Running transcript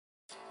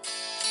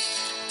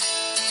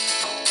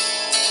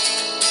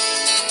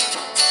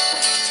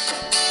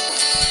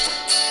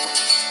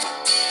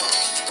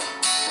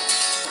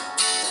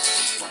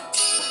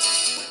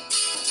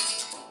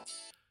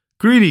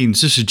Greetings,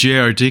 this is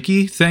J.R.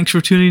 Dickey. Thanks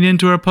for tuning in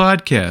to our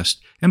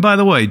podcast. And by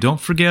the way, don't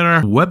forget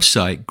our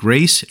website,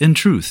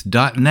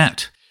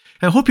 graceandtruth.net.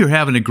 I hope you're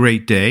having a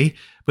great day,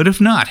 but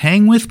if not,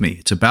 hang with me.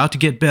 It's about to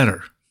get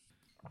better.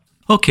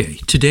 Okay,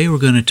 today we're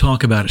going to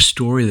talk about a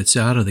story that's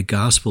out of the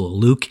Gospel of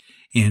Luke,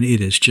 and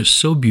it is just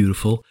so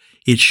beautiful.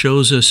 It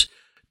shows us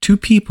two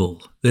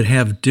people that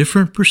have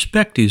different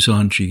perspectives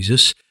on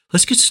Jesus.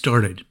 Let's get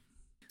started.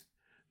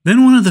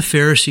 Then one of the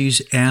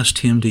Pharisees asked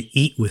him to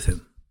eat with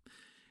him.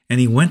 And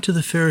he went to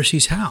the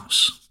Pharisee's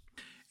house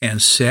and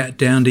sat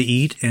down to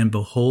eat, and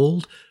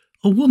behold,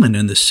 a woman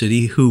in the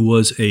city who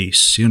was a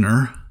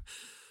sinner,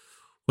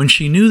 when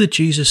she knew that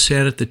Jesus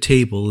sat at the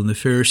table in the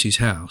Pharisee's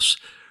house,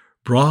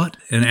 brought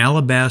an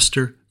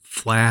alabaster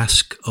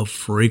flask of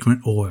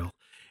fragrant oil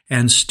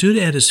and stood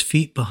at his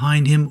feet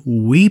behind him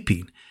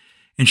weeping.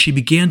 And she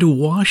began to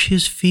wash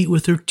his feet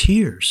with her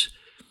tears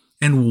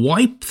and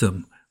wiped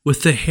them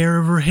with the hair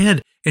of her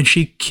head. And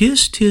she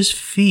kissed his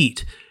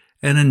feet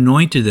and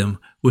anointed them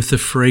with the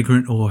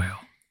fragrant oil.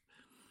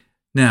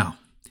 Now,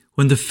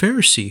 when the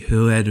Pharisee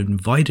who had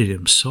invited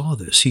him saw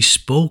this, he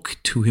spoke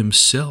to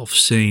himself,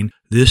 saying,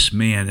 "This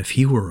man, if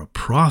he were a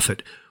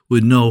prophet,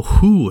 would know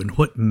who and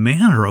what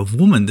manner of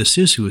woman this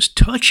is who is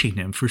touching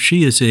him, for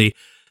she is a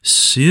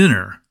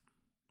sinner."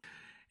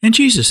 And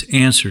Jesus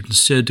answered and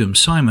said to him,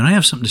 "Simon, I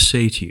have something to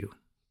say to you."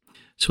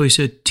 So he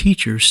said,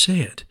 "Teacher, say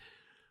it."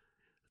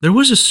 There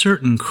was a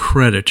certain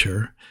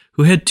creditor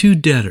who had two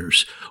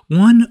debtors.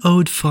 One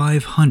owed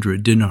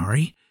 500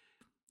 denarii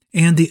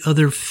and the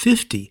other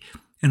 50.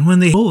 And when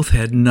they both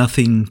had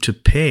nothing to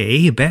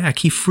pay back,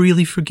 he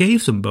freely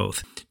forgave them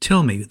both.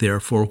 Tell me,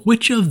 therefore,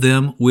 which of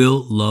them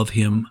will love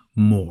him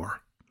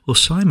more? Well,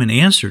 Simon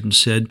answered and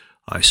said,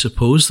 "I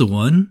suppose the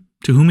one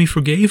to whom he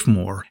forgave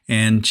more."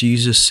 And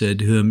Jesus said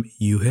to him,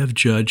 "You have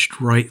judged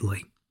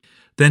rightly."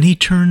 Then he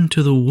turned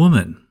to the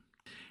woman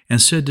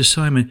and said to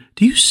Simon,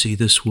 "Do you see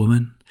this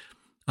woman?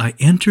 I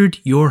entered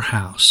your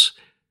house.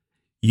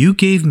 You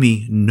gave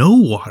me no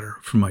water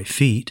for my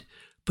feet,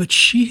 but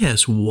she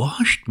has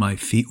washed my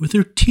feet with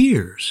her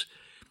tears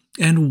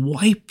and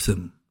wiped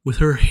them with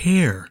her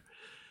hair.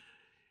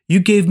 You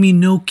gave me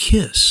no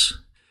kiss,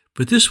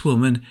 but this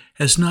woman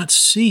has not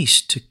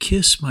ceased to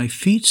kiss my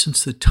feet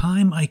since the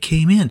time I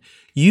came in.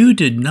 You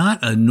did not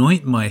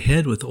anoint my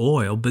head with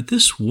oil, but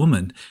this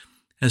woman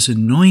has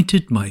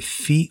anointed my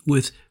feet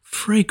with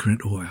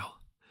fragrant oil.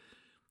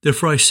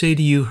 Therefore I say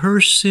to you,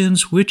 her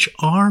sins, which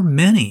are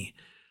many,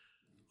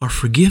 are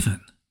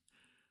forgiven,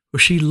 for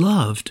she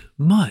loved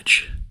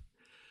much.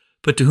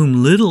 But to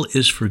whom little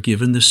is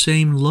forgiven, the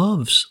same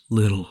loves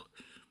little."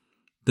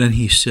 Then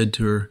he said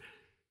to her,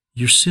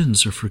 "Your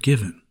sins are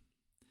forgiven."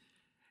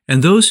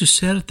 And those who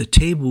sat at the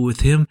table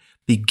with him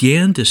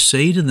began to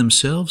say to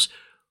themselves,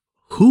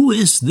 "Who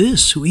is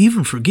this who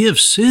even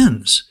forgives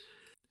sins?"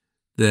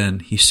 Then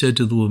he said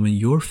to the woman,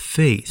 "Your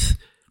faith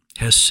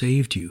has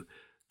saved you.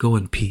 Go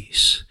in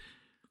peace."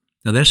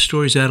 Now that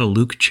story's out of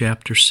Luke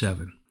chapter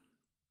 7.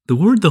 The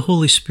word the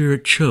Holy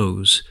Spirit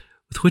chose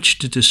with which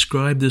to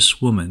describe this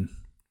woman,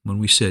 when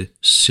we said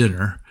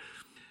sinner,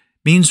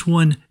 means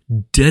one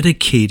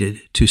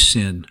dedicated to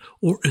sin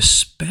or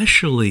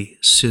especially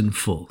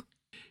sinful.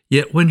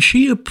 Yet when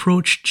she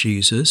approached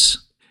Jesus,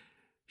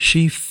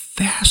 she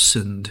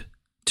fastened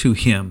to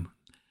him.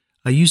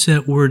 I use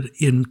that word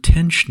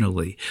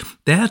intentionally.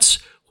 That's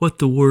what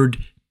the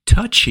word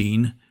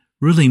touching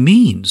really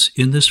means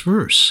in this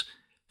verse.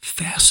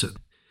 Fasten.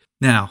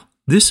 Now,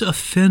 this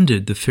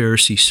offended the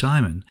Pharisee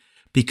Simon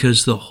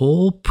because the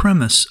whole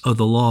premise of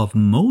the law of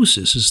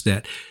Moses is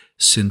that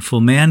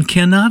sinful man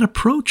cannot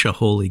approach a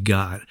holy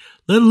God,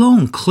 let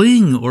alone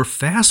cling or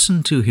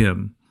fasten to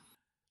him.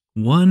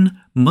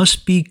 One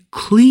must be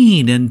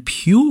clean and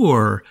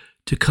pure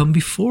to come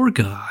before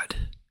God.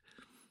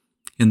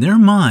 In their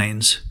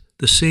minds,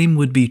 the same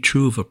would be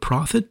true of a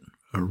prophet,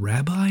 a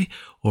rabbi,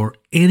 or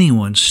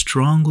anyone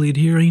strongly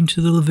adhering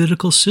to the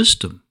Levitical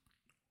system.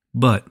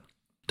 But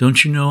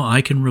don't you know,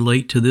 I can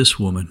relate to this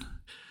woman.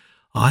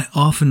 I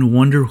often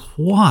wonder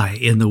why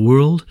in the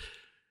world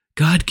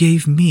God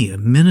gave me a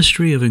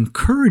ministry of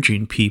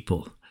encouraging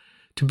people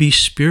to be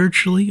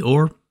spiritually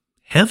or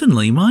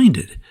heavenly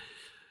minded.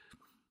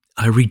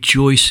 I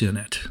rejoice in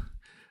it,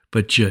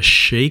 but just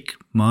shake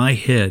my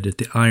head at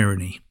the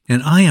irony.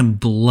 And I am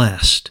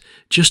blessed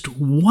just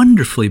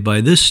wonderfully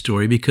by this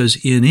story because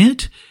in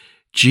it,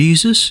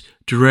 Jesus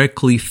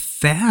directly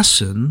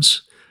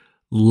fastens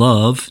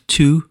love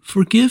to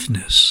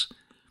forgiveness.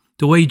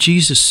 The way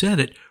Jesus said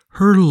it,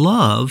 her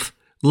love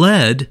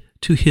led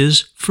to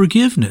his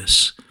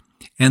forgiveness.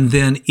 And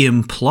then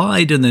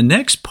implied in the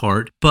next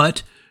part,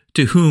 but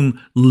to whom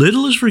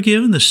little is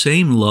forgiven, the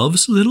same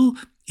loves little.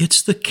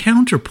 It's the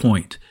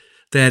counterpoint.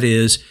 That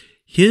is,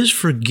 his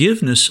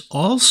forgiveness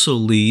also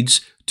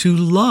leads to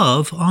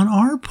love on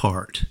our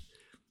part.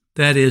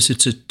 That is,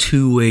 it's a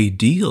two-way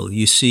deal.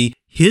 You see,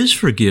 his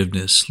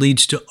forgiveness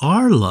leads to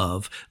our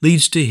love,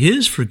 leads to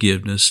his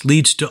forgiveness,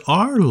 leads to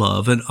our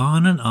love, and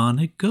on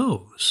it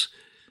goes.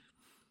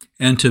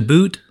 And to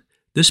boot,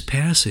 this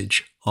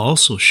passage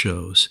also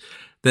shows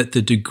that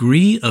the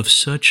degree of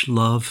such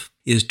love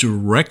is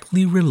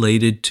directly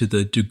related to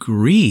the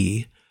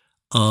degree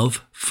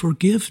of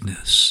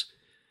forgiveness.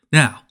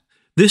 Now,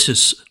 this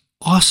is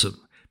awesome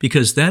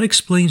because that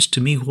explains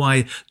to me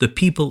why the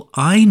people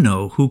I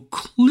know who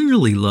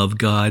clearly love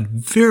God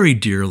very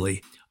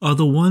dearly are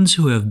the ones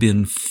who have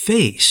been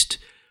faced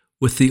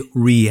with the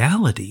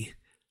reality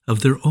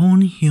of their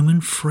own human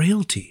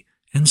frailty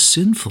and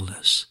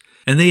sinfulness,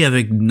 and they have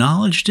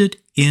acknowledged it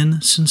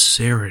in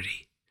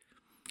sincerity.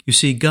 You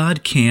see,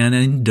 God can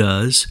and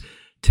does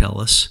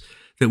tell us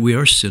that we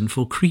are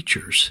sinful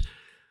creatures,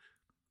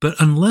 but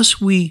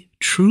unless we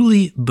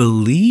truly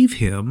believe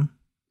Him,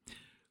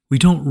 we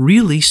don't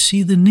really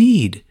see the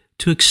need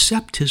to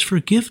accept His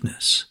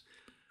forgiveness.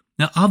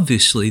 Now,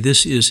 obviously,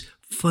 this is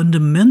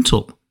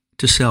fundamental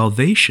to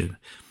salvation,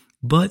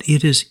 but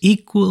it is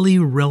equally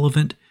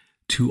relevant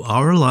to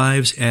our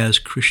lives as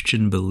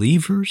Christian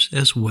believers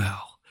as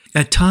well.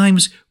 At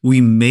times,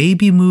 we may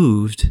be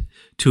moved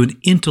to an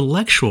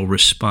intellectual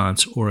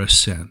response or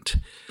assent,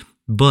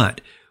 but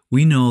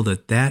we know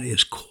that that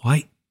is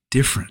quite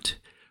different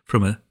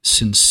from a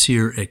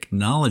sincere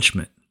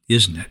acknowledgement,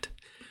 isn't it?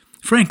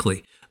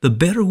 Frankly, the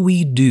better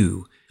we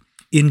do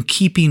in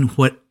keeping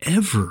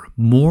whatever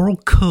moral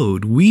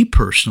code we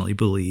personally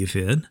believe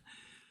in,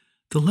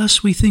 the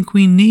less we think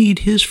we need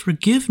His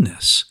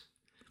forgiveness,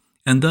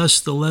 and thus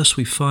the less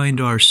we find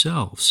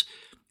ourselves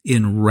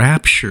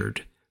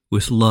enraptured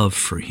with love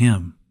for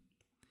Him.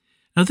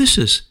 Now, this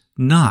is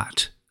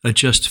not a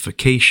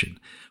justification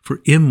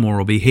for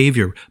immoral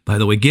behavior. By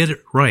the way, get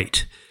it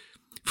right.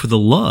 For the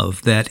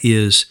love that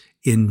is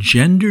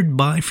engendered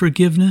by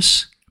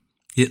forgiveness,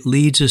 it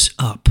leads us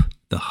up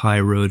the high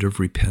road of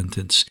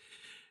repentance.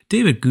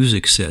 David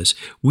Guzik says,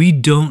 we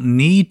don't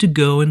need to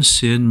go and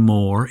sin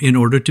more in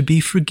order to be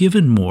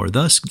forgiven more,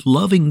 thus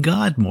loving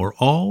God more.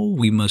 All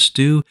we must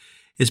do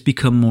is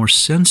become more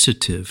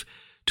sensitive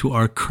to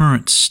our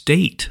current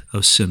state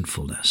of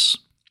sinfulness.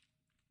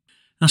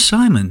 Now,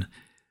 Simon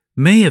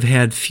may have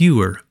had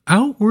fewer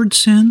outward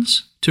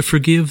sins to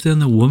forgive than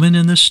the woman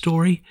in this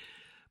story,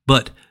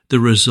 but the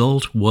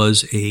result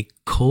was a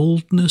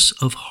coldness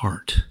of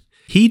heart.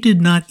 He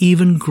did not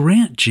even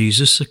grant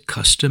Jesus the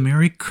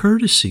customary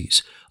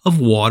courtesies of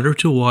water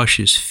to wash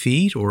his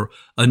feet or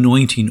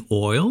anointing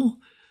oil.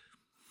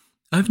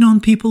 I've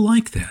known people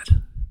like that.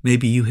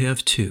 Maybe you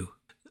have too.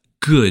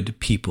 Good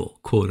people,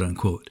 quote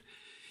unquote.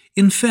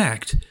 In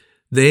fact,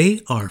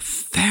 they are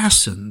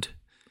fastened.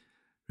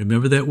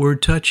 Remember that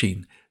word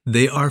touching.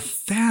 They are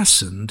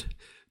fastened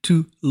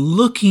to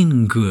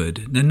looking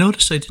good. Now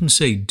notice I didn't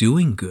say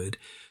doing good,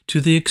 to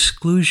the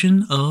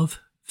exclusion of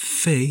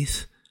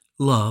faith,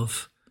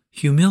 love,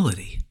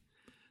 humility.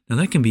 Now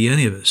that can be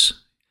any of us.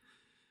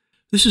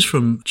 This is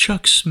from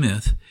Chuck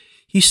Smith.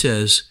 He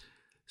says,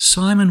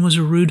 Simon was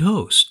a rude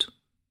host.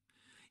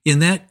 In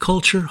that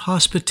culture,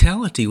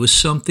 hospitality was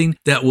something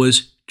that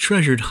was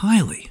treasured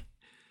highly.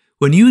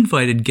 When you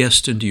invited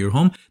guests into your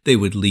home, they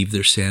would leave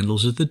their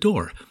sandals at the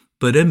door,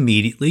 but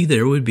immediately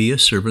there would be a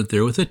servant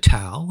there with a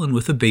towel and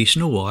with a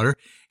basin of water,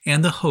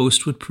 and the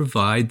host would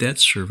provide that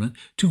servant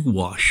to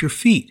wash your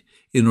feet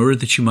in order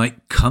that you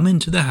might come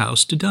into the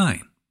house to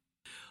dine.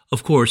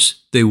 Of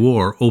course, they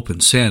wore open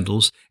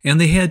sandals, and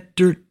they had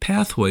dirt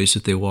pathways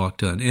that they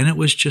walked on, and it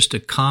was just a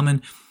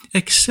common,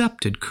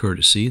 accepted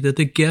courtesy that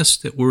the guests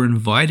that were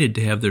invited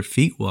to have their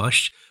feet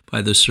washed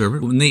by the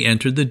servant when they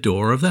entered the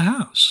door of the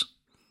house.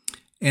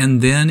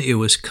 And then it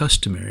was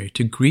customary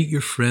to greet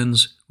your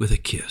friends with a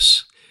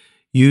kiss.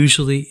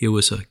 Usually it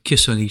was a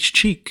kiss on each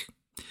cheek.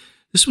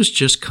 This was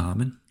just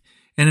common,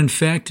 and in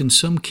fact, in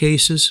some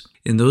cases,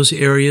 in those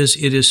areas,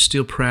 it is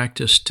still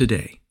practiced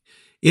today.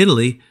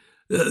 Italy,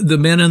 the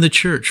men in the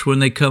church, when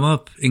they come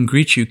up and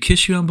greet you,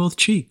 kiss you on both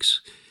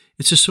cheeks.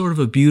 It's a sort of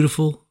a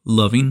beautiful,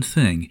 loving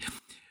thing.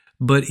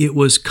 But it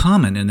was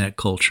common in that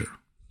culture.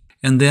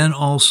 And then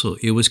also,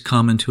 it was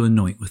common to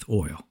anoint with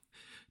oil,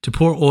 to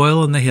pour oil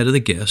on the head of the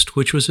guest,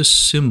 which was a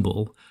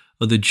symbol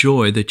of the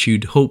joy that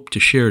you'd hope to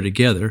share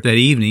together that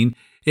evening.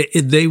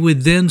 They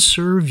would then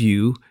serve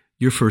you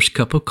your first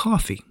cup of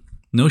coffee.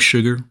 No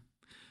sugar,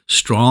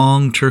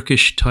 strong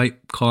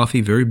Turkish-type coffee,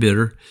 very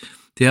bitter.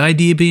 The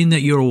idea being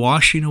that you're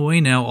washing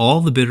away now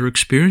all the bitter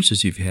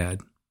experiences you've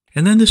had.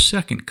 And then the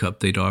second cup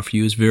they'd offer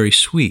you is very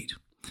sweet,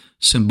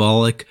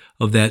 symbolic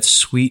of that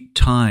sweet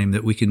time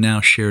that we can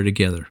now share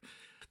together,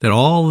 that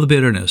all the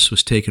bitterness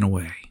was taken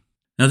away.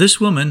 Now this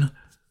woman,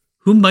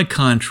 whom by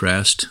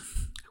contrast,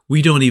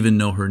 we don't even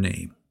know her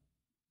name.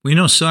 We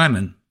know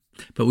Simon,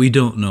 but we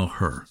don't know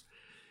her.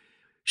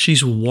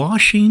 She's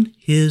washing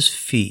his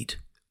feet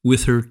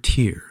with her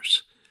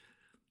tears.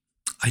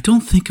 I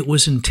don't think it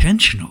was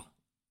intentional.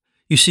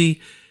 You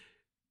see,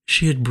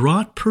 she had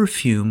brought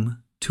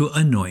perfume to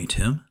anoint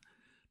him,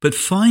 but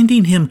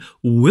finding him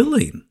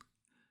willing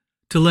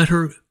to let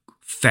her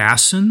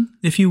fasten,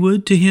 if you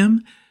would, to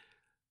him,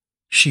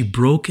 she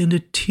broke into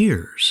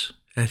tears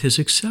at his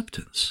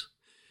acceptance.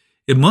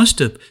 It must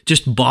have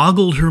just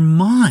boggled her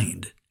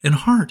mind and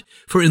heart,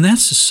 for in that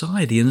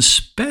society, and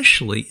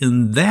especially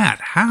in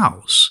that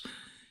house,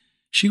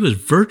 she was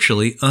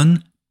virtually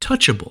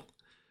touchable,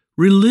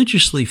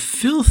 religiously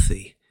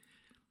filthy.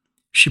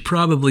 She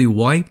probably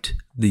wiped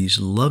these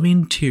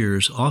loving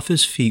tears off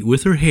his feet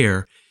with her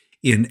hair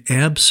in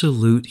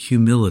absolute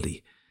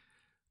humility,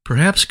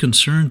 perhaps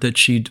concerned that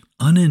she'd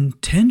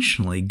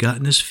unintentionally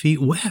gotten his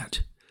feet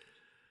wet.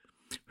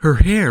 Her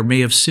hair may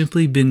have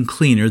simply been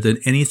cleaner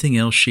than anything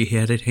else she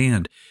had at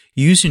hand.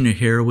 Using her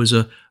hair was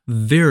a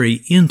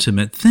very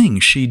intimate thing.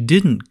 She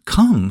didn't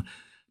come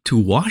to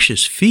wash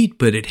his feet,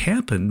 but it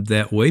happened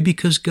that way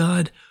because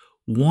God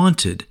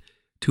wanted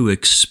to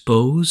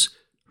expose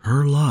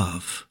her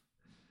love.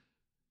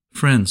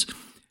 Friends,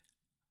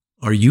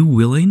 are you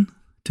willing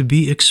to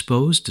be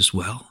exposed as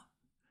well?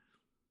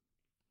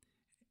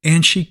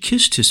 And she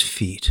kissed his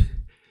feet,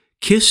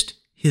 kissed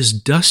his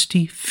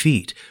dusty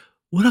feet.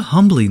 What a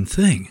humbling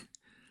thing.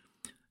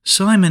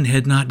 Simon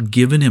had not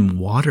given him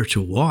water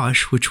to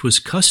wash, which was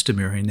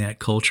customary in that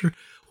culture,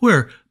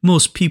 where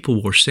most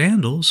people wore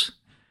sandals.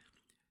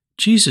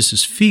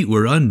 Jesus' feet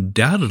were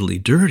undoubtedly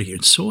dirty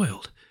and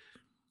soiled.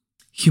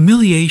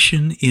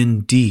 Humiliation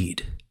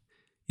indeed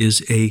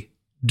is a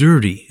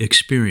dirty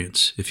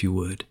experience, if you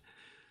would.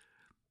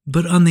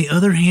 But on the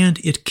other hand,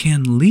 it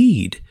can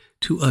lead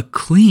to a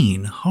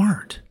clean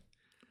heart.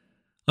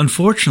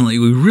 Unfortunately,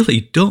 we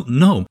really don't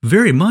know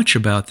very much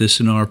about this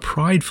in our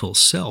prideful,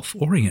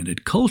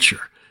 self-oriented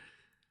culture.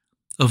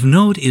 Of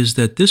note is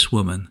that this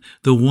woman,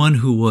 the one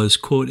who was,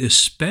 quote,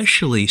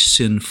 especially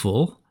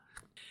sinful,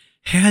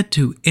 had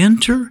to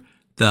enter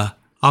the,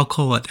 I'll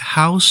call it,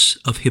 house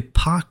of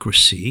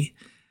hypocrisy,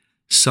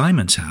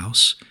 Simon's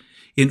house,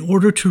 in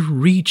order to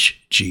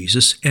reach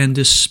Jesus and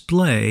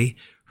display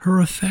her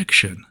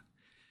affection.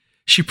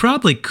 She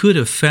probably could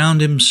have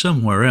found him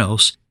somewhere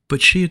else,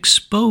 but she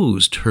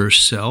exposed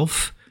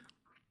herself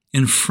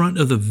in front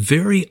of the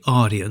very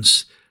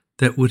audience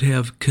that would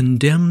have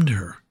condemned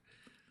her.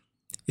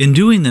 In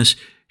doing this,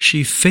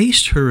 she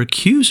faced her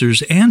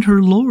accusers and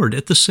her Lord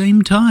at the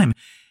same time.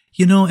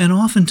 And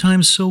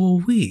oftentimes so will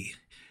we.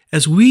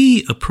 As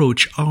we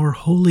approach our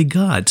holy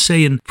God,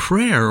 say in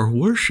prayer or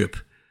worship,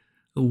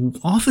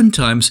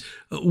 oftentimes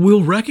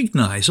we'll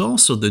recognize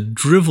also the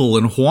drivel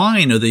and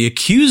whine of the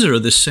accuser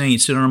of the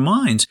saints in our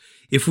minds.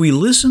 If we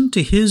listen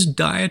to his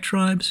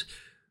diatribes,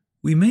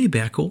 we may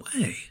back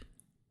away.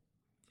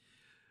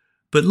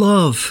 But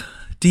love,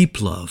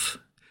 deep love,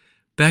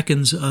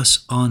 beckons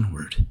us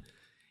onward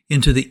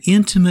into the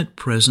intimate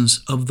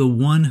presence of the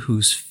one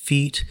whose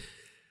feet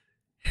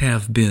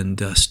have been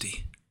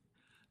dusty.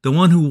 The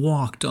one who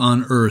walked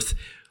on earth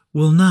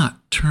will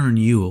not turn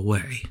you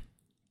away.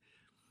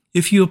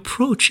 If you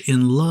approach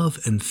in love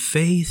and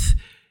faith,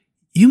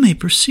 you may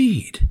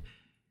proceed.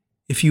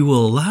 If you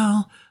will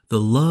allow the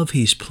love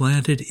he's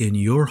planted in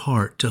your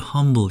heart to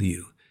humble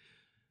you,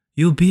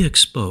 you'll be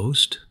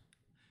exposed.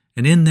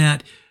 And in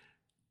that,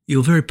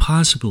 you'll very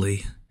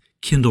possibly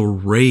kindle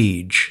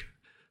rage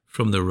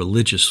from the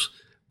religious,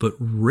 but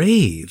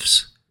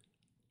raves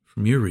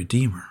from your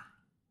Redeemer.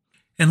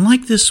 And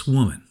like this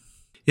woman,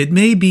 it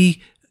may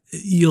be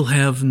you'll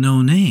have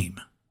no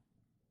name.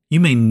 You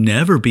may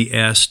never be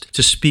asked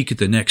to speak at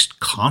the next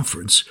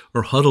conference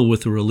or huddle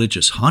with the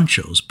religious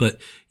honchos, but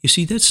you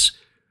see, that's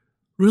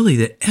really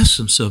the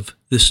essence of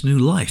this new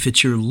life.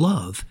 It's your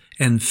love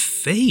and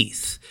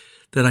faith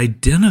that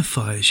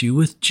identifies you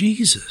with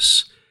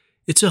Jesus.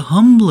 It's a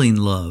humbling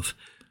love,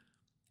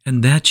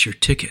 and that's your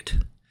ticket.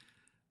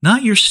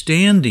 Not your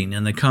standing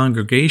in the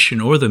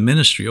congregation or the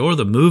ministry or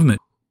the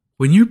movement.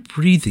 When you're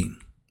breathing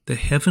the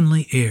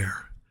heavenly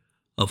air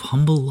of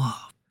humble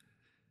love,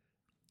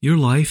 your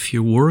life,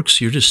 your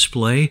works, your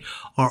display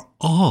are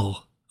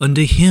all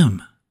unto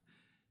him,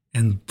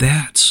 and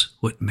that's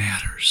what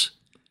matters.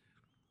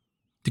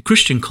 The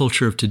Christian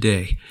culture of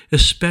today,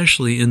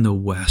 especially in the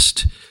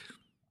West,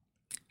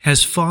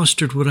 has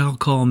fostered what I'll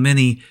call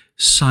many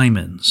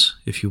Simons,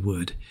 if you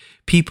would.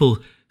 People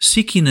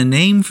seeking a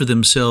name for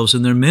themselves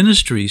in their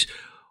ministries,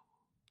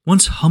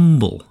 once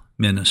humble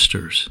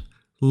ministers,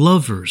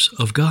 lovers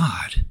of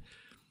God,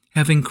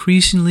 have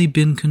increasingly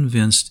been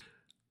convinced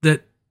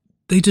that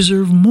they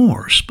deserve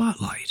more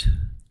spotlight.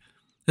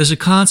 As a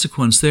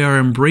consequence, they are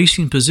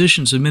embracing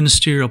positions of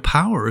ministerial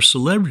power or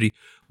celebrity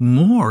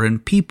more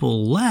and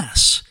people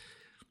less.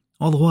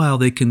 All the while,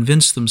 they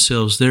convince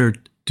themselves they're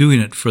doing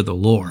it for the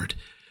Lord,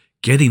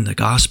 getting the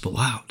gospel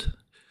out.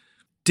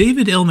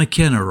 David L.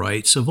 McKenna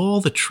writes, of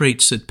all the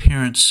traits that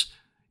parents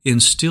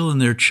instill in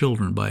their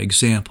children by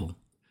example,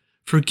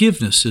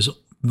 forgiveness is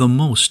the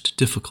most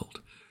difficult.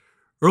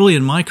 Early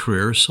in my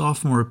career, a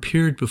sophomore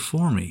appeared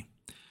before me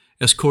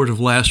as court of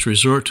last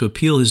resort to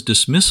appeal his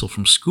dismissal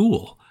from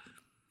school.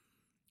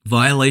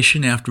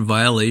 Violation after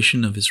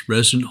violation of his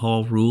resident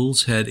hall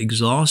rules had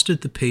exhausted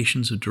the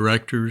patience of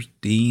directors,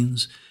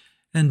 deans,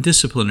 and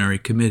disciplinary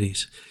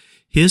committees.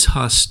 His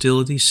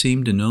hostility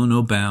seemed to know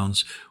no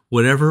bounds.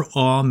 Whatever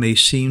awe may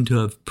seem to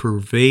have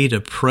pervaded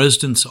a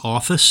president's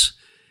office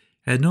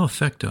had no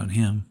effect on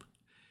him.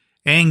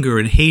 Anger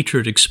and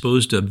hatred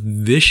exposed a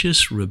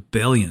vicious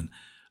rebellion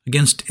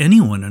against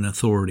anyone in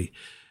authority.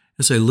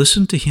 As I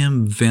listened to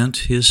him vent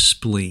his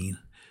spleen,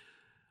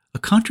 a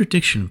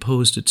contradiction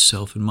posed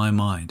itself in my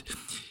mind.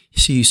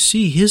 You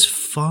see, his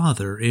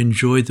father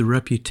enjoyed the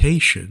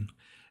reputation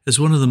as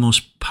one of the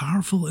most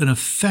powerful and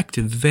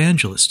effective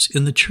evangelists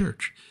in the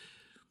church.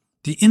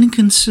 The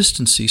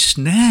inconsistency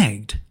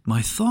snagged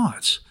my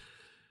thoughts.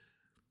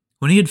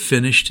 When he had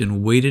finished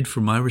and waited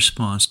for my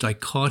response, I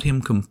caught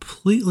him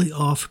completely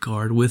off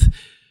guard with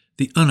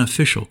the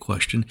unofficial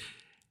question,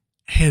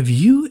 "Have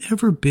you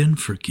ever been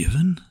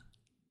forgiven?"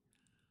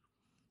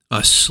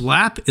 A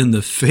slap in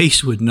the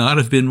face would not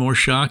have been more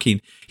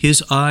shocking.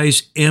 His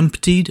eyes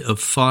emptied of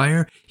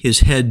fire, his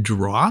head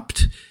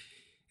dropped,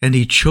 and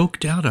he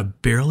choked out a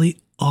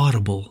barely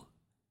audible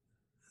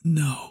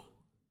 "No."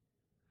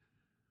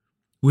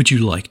 "Would you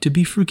like to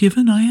be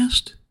forgiven?" I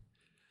asked.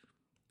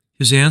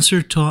 His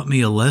answer taught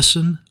me a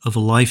lesson of a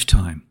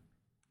lifetime.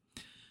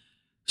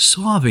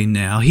 Sobbing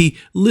now, he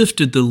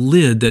lifted the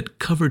lid that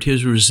covered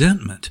his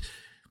resentment.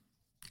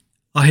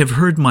 "I have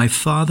heard my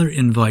Father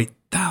invite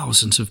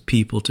thousands of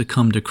people to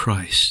come to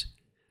Christ,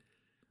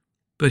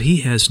 but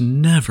he has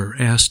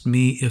never asked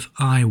me if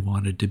I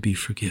wanted to be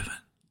forgiven."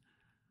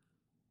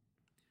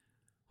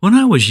 When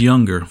I was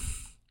younger,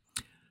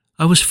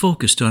 I was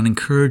focused on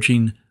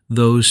encouraging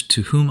those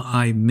to whom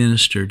I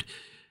ministered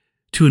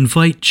to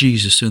invite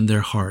Jesus in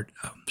their heart.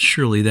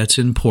 Surely that's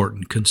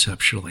important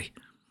conceptually.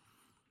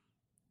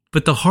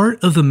 But the heart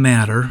of the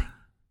matter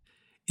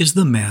is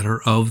the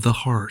matter of the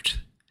heart.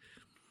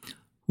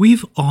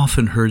 We've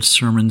often heard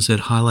sermons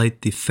that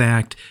highlight the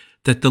fact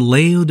that the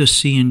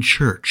Laodicean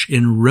church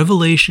in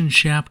Revelation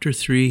chapter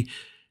 3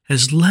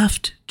 has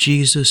left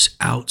Jesus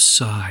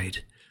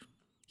outside.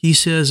 He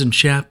says in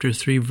chapter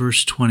 3,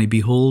 verse 20,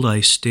 "Behold, I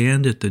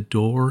stand at the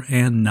door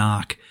and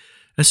knock."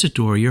 That's the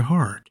door of your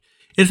heart.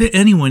 "If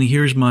anyone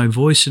hears my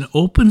voice and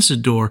opens the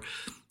door,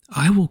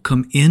 I will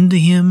come into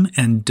him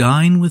and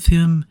dine with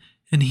him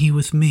and he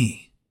with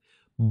me."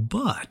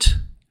 But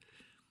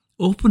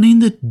opening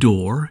the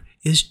door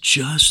is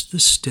just the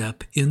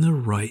step in the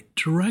right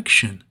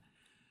direction.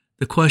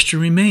 The question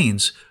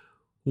remains,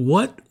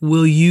 what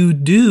will you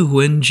do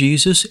when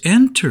Jesus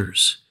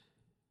enters?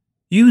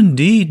 You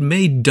indeed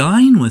may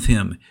dine with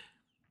him,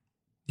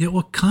 yet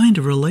what kind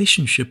of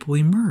relationship will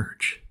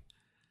emerge?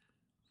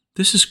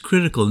 This is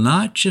critical,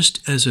 not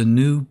just as a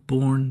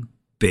newborn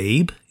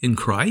babe in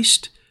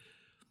Christ,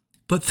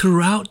 but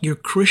throughout your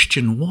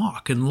Christian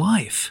walk and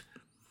life.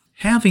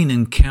 Having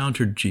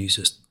encountered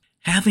Jesus,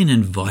 having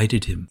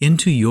invited him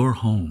into your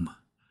home,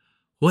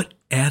 what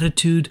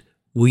attitude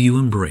will you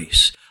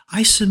embrace?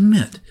 I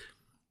submit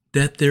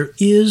that there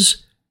is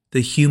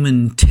the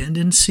human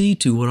tendency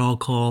to what I'll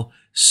call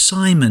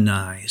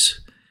simonize,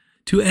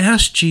 to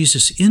ask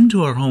Jesus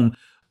into our home,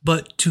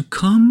 but to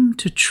come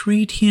to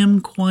treat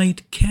him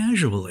quite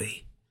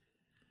casually.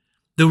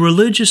 The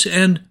religious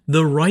and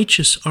the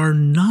righteous are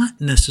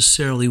not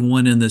necessarily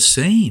one and the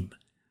same.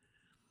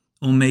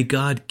 Oh, may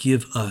God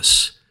give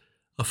us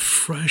a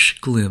fresh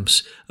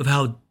glimpse of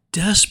how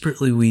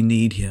desperately we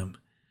need him.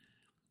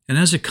 And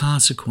as a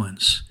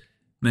consequence,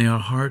 may our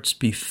hearts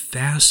be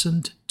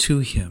fastened to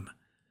him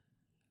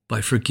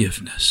by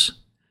forgiveness,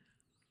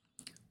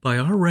 by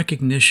our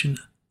recognition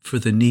for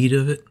the need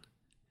of it,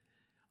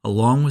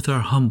 along with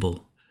our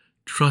humble,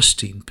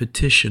 trusting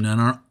petition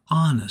and our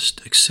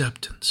honest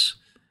acceptance.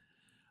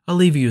 I'll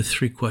leave you with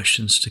 3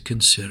 questions to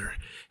consider.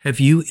 Have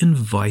you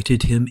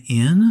invited him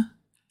in?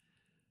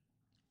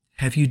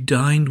 Have you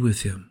dined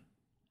with him?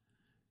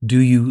 Do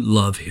you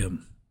love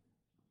him?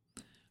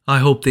 I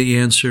hope the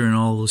answer in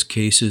all those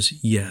cases,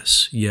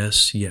 yes,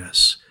 yes,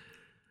 yes.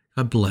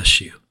 God bless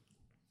you.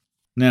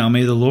 Now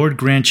may the Lord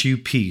grant you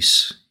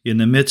peace in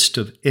the midst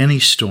of any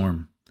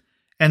storm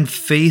and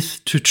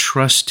faith to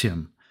trust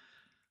him.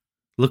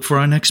 Look for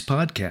our next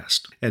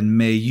podcast, and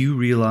may you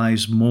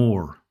realize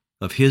more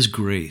of his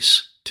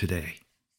grace today.